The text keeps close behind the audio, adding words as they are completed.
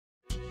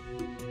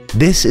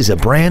This is a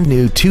brand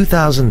new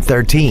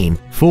 2013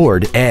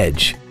 Ford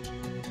Edge.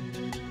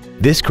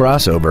 This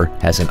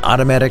crossover has an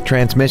automatic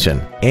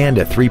transmission and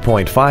a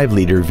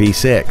 3.5-liter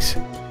V6.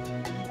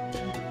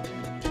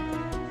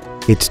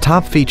 Its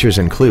top features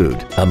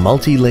include a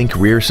multi-link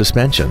rear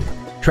suspension,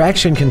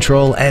 traction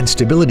control and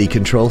stability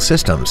control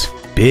systems,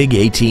 big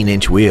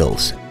 18-inch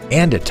wheels,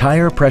 and a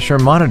tire pressure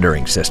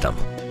monitoring system.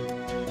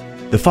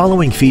 The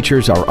following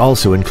features are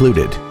also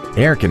included: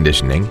 air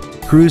conditioning,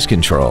 cruise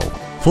control,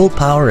 full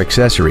power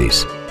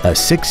accessories, a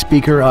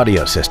 6-speaker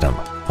audio system,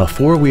 a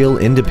 4-wheel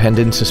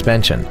independent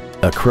suspension,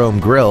 a chrome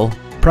grille,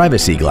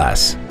 privacy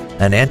glass,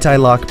 an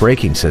anti-lock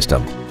braking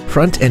system,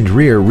 front and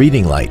rear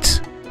reading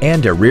lights,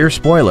 and a rear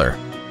spoiler.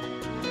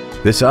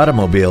 This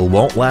automobile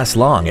won't last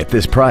long at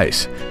this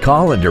price.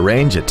 Call and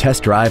arrange a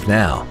test drive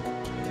now.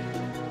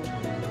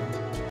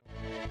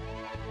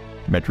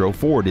 Metro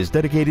Ford is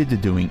dedicated to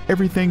doing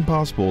everything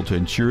possible to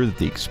ensure that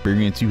the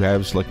experience you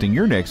have selecting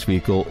your next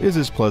vehicle is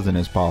as pleasant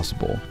as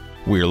possible.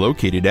 We are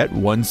located at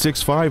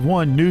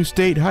 1651 New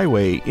State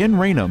Highway in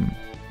Raynham.